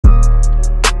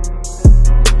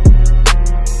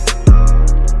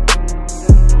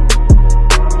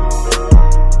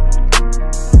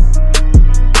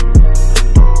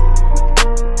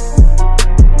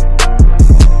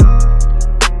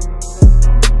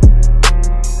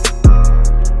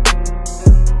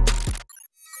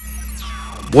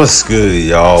What's good,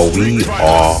 y'all? We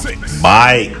are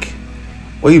bike.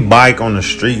 We bike on the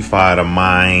Street Fighter,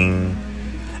 mine.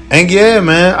 And yeah,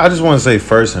 man, I just want to say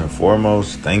first and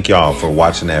foremost, thank y'all for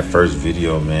watching that first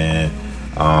video, man.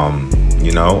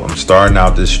 You know, I'm starting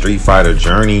out this Street Fighter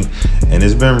journey, and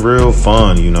it's been real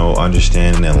fun, you know,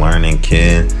 understanding and learning,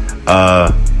 Ken.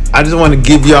 I just want to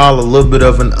give y'all a little bit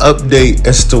of an update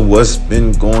as to what's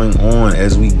been going on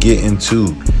as we get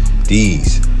into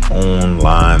these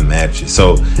online matches.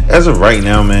 So as of right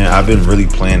now, man, I've been really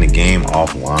playing the game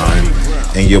offline,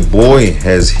 and your boy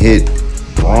has hit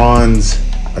bronze,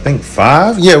 I think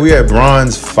 5. Yeah, we're at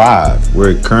bronze 5.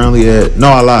 We're currently at, no,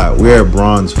 I lied, we're at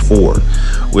bronze 4.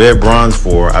 We're at bronze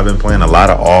 4. I've been playing a lot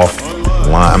of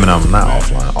offline, I mean, I'm not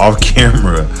offline, off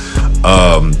camera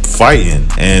fighting,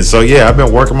 and so yeah, I've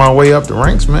been working my way up the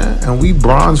ranks, man, and we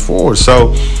bronze 4.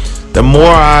 So the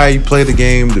more I play the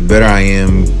game, the better I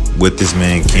am with this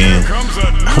man, Ken.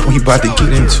 We about to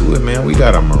get into it, man. We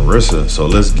got a Marissa, so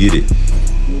let's get it.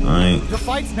 Alright. The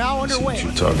fight's now underway. See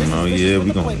what you talking about? Yeah,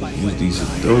 we gonna use these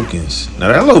Hadokens. Now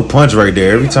that little punch right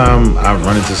there, every time I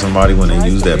run into somebody when they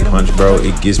use that punch, bro,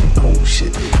 it gets me. Oh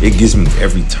shit. It gets me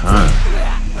every time.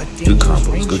 Good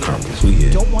combos, good combos. We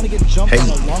hit. Hey.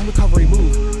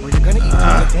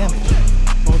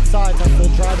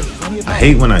 I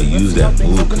hate when I use that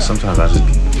move because sometimes I just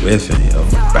be whiffing, yo.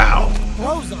 Bow.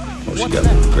 Oh, she got a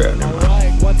little grab. Never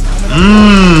mind.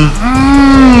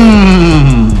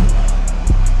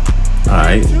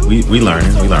 Alright, we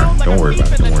learning, we learning. Don't worry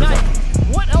about it, don't worry about it.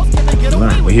 We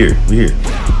learning, we here, we here.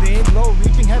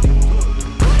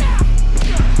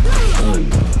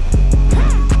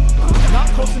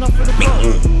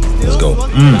 Let's go.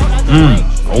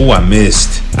 Oh, I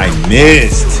missed.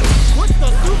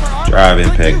 Drive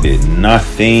impact did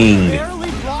nothing.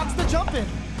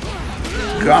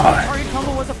 God.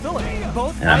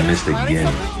 And I missed again.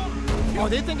 Are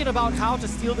they thinking about how to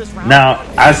steal this round? Now,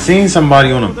 I seen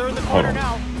somebody on a, hold on.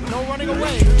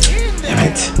 Damn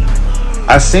it.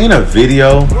 I seen a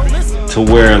video to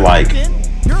where like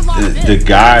the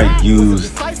guy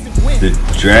used the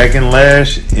Dragon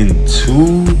Lash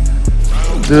into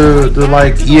the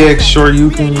like EX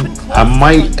Shoryuken. I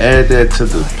might add that to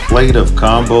the plate of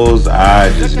combos.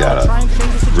 I just gotta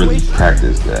really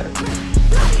practice that.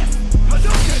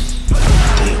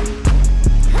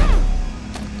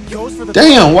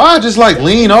 Damn, why I just like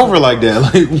lean over like that?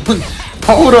 Like,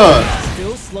 hold up.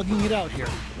 Still slugging it out here.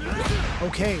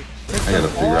 Okay. I gotta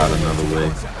figure out another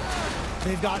way.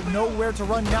 They've got nowhere to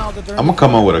run now. I'm gonna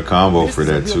come up with a combo for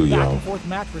that too, yo.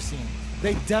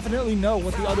 They definitely know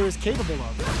what the other is capable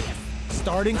of.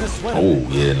 Starting to sweat. Oh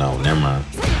yeah, no, never mind.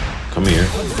 Come here.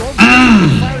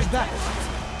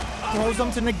 Throws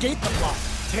them to negate the block.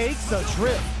 Takes a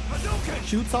trip.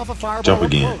 Shoots off a fireball. Jump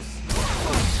again.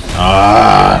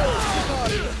 Ah,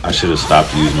 I should have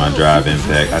stopped to use my drive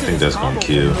impact. I think that's gonna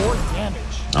kill.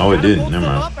 Oh, it didn't. Never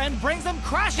mind.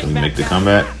 Can we make the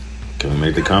comeback? Can we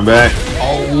make the comeback?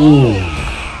 Oh,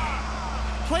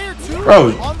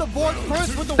 bro,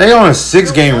 they on a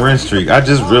 6-game win streak. I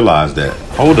just realized that.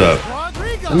 Hold up.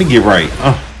 Let me get right.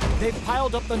 They've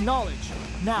piled up the knowledge.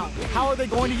 Now, how are they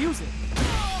going to use it?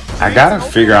 I gotta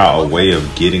figure out a way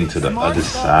of getting to the other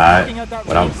side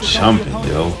without jumping,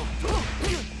 yo.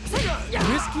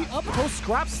 Risky up close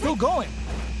scrap still going.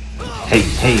 Hey.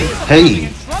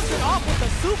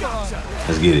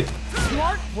 Let's get it.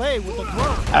 Smart play with the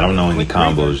throw. I don't know any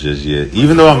combos just yet.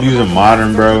 Even though I'm using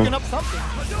modern, bro,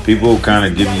 people kind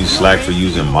of give you slack for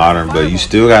using modern, but you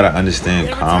still got to understand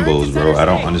combos, bro. I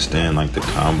don't understand like the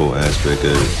combo aspect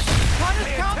of it.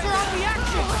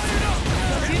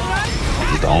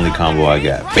 This is the only combo I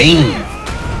got. Bang!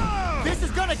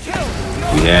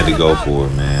 We had to go for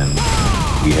it, man.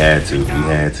 We had to.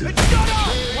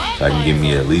 So I can give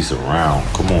me at least a round.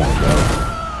 Come on, bro.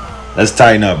 Let's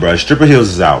tighten up, bro. Stripper Hills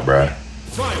is out, bro.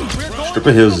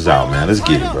 Stripper Hills is out, man. Let's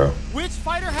get it, bro. Which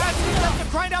fighter has to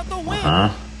grind out the win?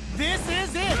 This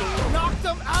is it. Knocked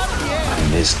them out of the air. I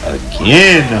missed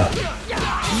again.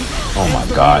 Oh my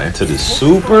God. Into the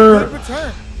super.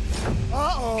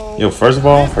 Yo, first of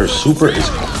all, her super is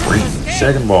crazy.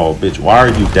 Second of all, bitch, why are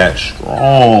you that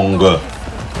strong? Look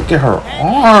at her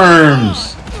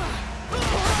arms.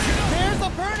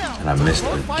 And I missed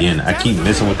again. I keep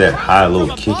missing with that high low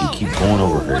kick. It keep going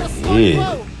over her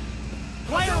head.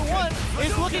 Player 1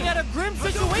 is looking at a grim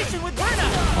situation with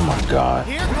burnout. Oh my God.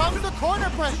 Here comes the corner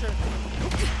pressure.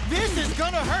 This is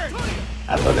gonna hurt.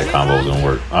 I thought that combo was gonna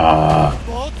work.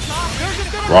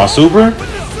 Raw super?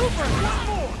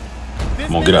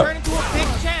 Come on, get up.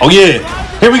 Oh yeah.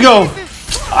 Here we go.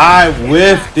 I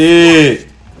whiffed it.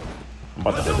 I'm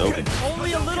about to Hadouken.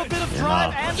 Only a little bit of Yeah,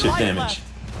 nah, chip damage.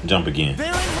 Jump again.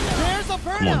 There's a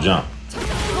Come on, jump.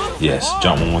 Yes,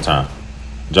 jump one more time.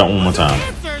 Jump one more time.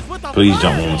 Please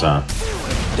jump one more time.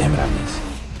 Damn it, I missed.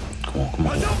 Come on, come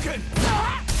on.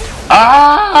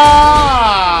 Ah!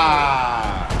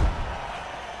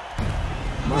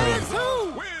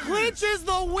 Clinches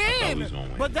the win.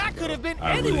 But that could have been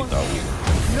anyone.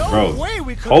 No way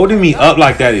we could. Holding me up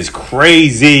like that is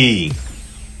crazy.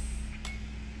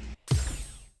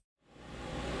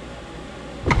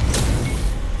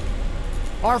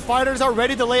 Our fighters are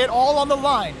ready to lay it all on the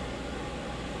line.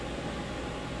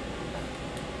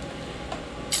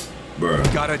 Bruh.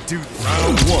 Gotta do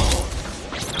round one.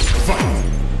 Fight.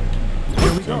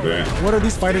 Here we go. What are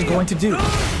these fighters going to do?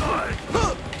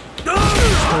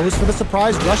 Goes for the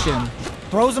surprise rush in.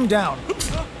 Throws him down.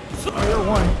 Player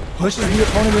one pushes the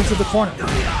opponent into the corner.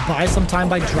 Buys some time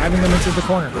by driving them into the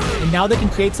corner. And now they can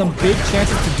create some big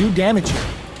chances to do damage here.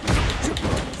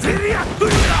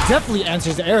 Definitely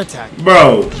answers the air attack.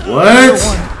 Bro, what?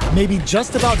 One, maybe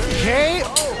just about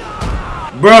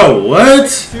KO. Bro, what?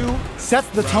 Two sets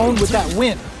the tone with that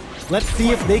win. Let's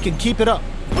see if they can keep it up.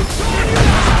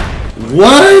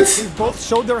 What? They both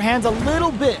showed their hands a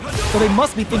little bit, so they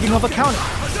must be thinking of a counter.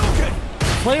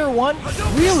 Player one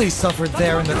really suffered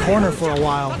there in the corner for a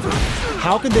while.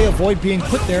 How can they avoid being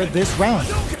put there this round?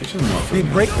 They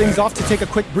break things off to take a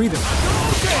quick breather.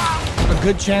 A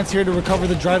good chance here to recover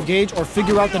the drive gauge or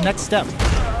figure out the next step.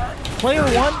 Player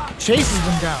one chases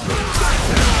them down.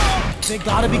 They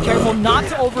gotta be careful not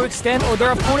to overextend or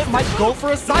their opponent might go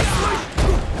for a side switch.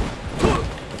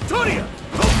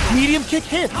 Medium kick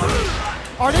hits.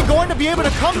 Are they going to be able to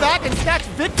come back and snatch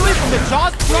victory from the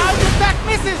Jaws drive that back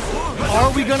misses? Are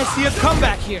we gonna see a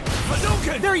comeback here?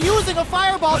 They're using a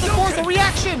fireball to force a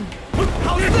reaction.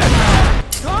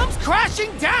 Comes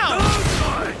crashing down.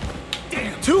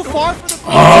 Too far for the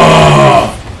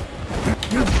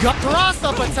You've got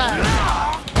cross-up attack.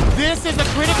 This is a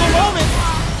critical moment.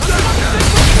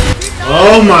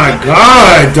 Oh my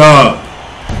god, dog.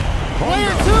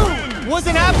 Player two was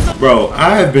an absolute. Bro,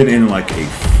 I have been in like a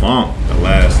funk the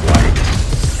last like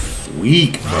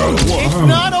week, bro. It's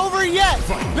not over yet.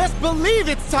 Best believe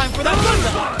it's time for that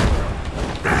comeback.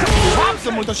 Drops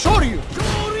him with a Shoryu.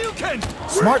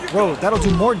 Smart throw. That'll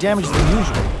do more damage than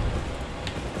usual.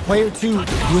 Player two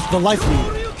with the life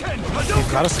lead.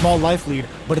 They've got a small life lead,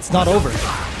 but it's not over.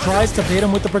 Tries to bait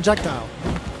him with the projectile.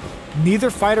 Neither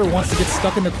fighter wants to get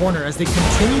stuck in the corner as they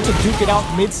continue to duke it out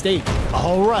mid-stage.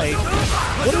 All right.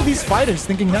 What are these fighters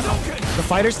thinking now? The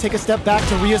fighters take a step back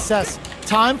to reassess.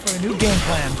 Time for a new game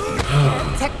plan.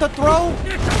 Protect the throw.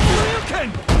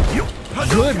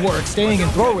 Good work staying in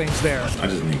throw range there. I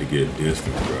just need to get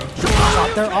distance, bro.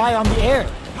 Got their eye on the air.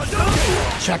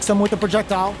 Checks them with the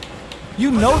projectile. You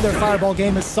know their fireball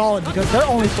game is solid because they're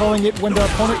only throwing it when their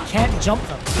opponent can't jump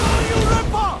them.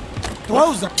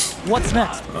 Throws them. What's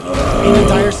next? In a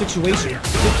dire situation.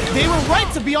 They were right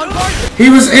to be on guard. He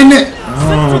was in it.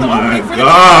 Oh my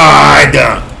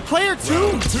god. Player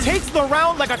two takes the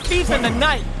round like a thief in the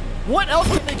night. What else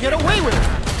can they get away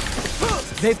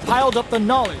with? They've piled up the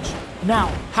knowledge. Now,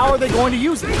 how are they going to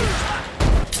use it?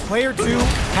 Player two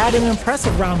had an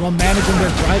impressive round while managing their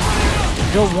drive.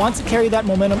 They'll want to carry that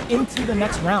momentum into the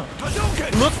next round.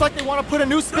 Looks like they want to put a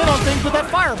new spin on things with that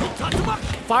fireball.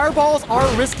 Fireballs are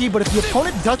risky, but if the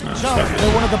opponent doesn't jump,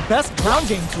 they're one of the best ground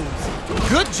game tools.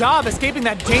 Good job escaping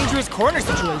that dangerous corner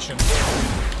situation.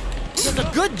 Does a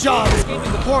good job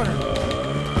escaping the corner.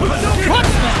 Butt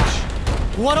smash!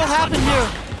 What'll happen here?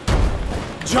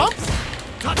 Jumps?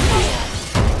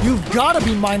 You've got to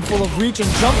be mindful of reach and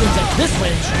jumpings at this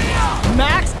range.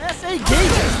 Max SA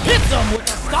gauges hits him with a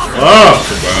stop.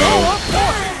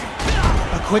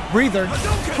 A quick breather.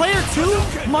 Player two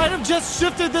might have just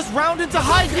shifted this round into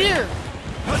high gear.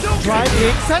 Drive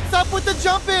kick sets up with the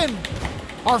jump in.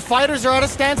 Our fighters are at a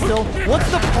standstill. What's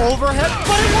the overhead?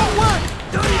 But it won't work.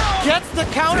 Gets the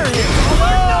counter hit.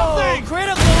 Oh,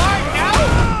 critical art now.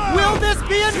 Will this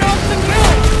be enough to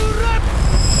kill?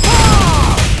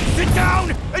 Sit down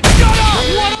and shut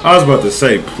up! I was about to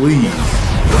say, please.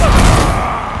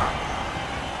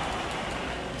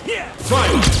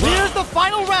 Here's the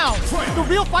final round. The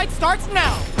real fight starts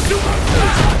now.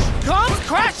 Comes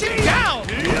crashing down.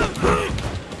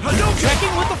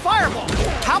 Checking with the fireball.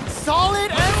 How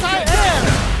solid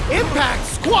anti-air. Impact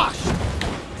squash.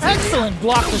 Excellent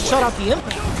block to shut out the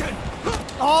impact.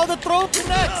 Oh, the throw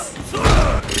connects.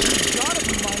 Gotta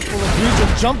be mindful of reach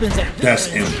and jump-ins at this That's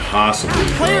range. impossible,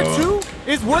 Player bro. two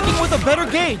is working with a better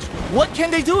gauge. What can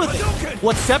they do with it?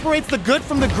 What separates the good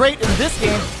from the great in this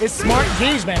game is smart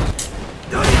gauge management.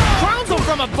 Crowns him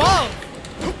from above.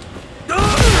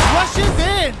 Rushes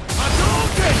in.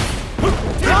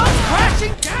 Comes crashing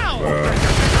crashing down.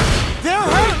 They're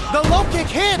hurt. The low kick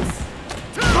hits.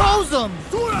 Throws them.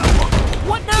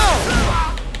 What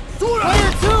now?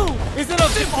 Player 2 is in a...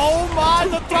 Oh my,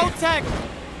 the throw tech.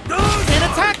 In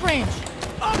attack range.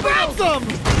 Grabs them.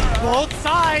 Both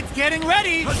sides getting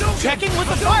ready. Checking with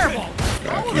the fireball.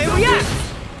 They react.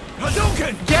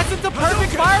 Gets into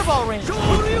perfect fireball range.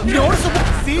 Noticeable.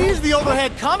 Sees the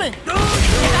overhead coming.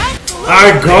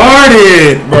 I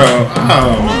guarded, bro.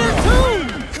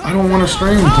 I don't want to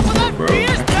stream, Top of that bro.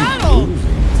 fierce battle.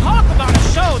 Talk about a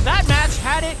show. That match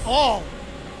had it all.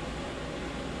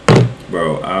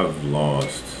 Bro, I've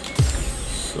lost.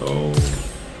 So,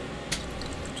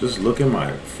 just look at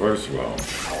my first row.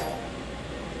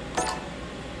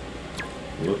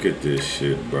 Look at this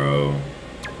shit, bro.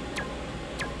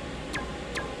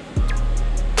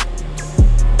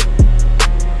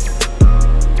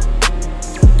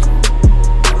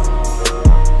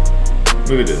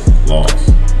 Look at this.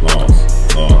 Lost.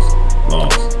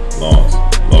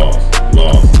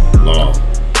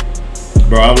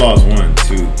 Bro, I've lost 1,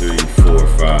 2, 3, 4,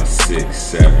 5, 6,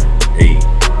 7, 8.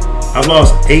 I've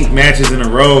lost 8 matches in a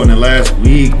row in the last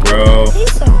week, bro.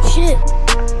 He's some shit.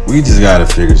 We just gotta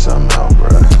figure something out,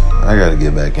 bro. I gotta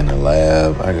get back in the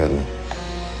lab. I'm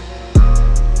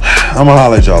gonna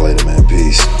holler at y'all later, man.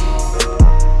 Peace.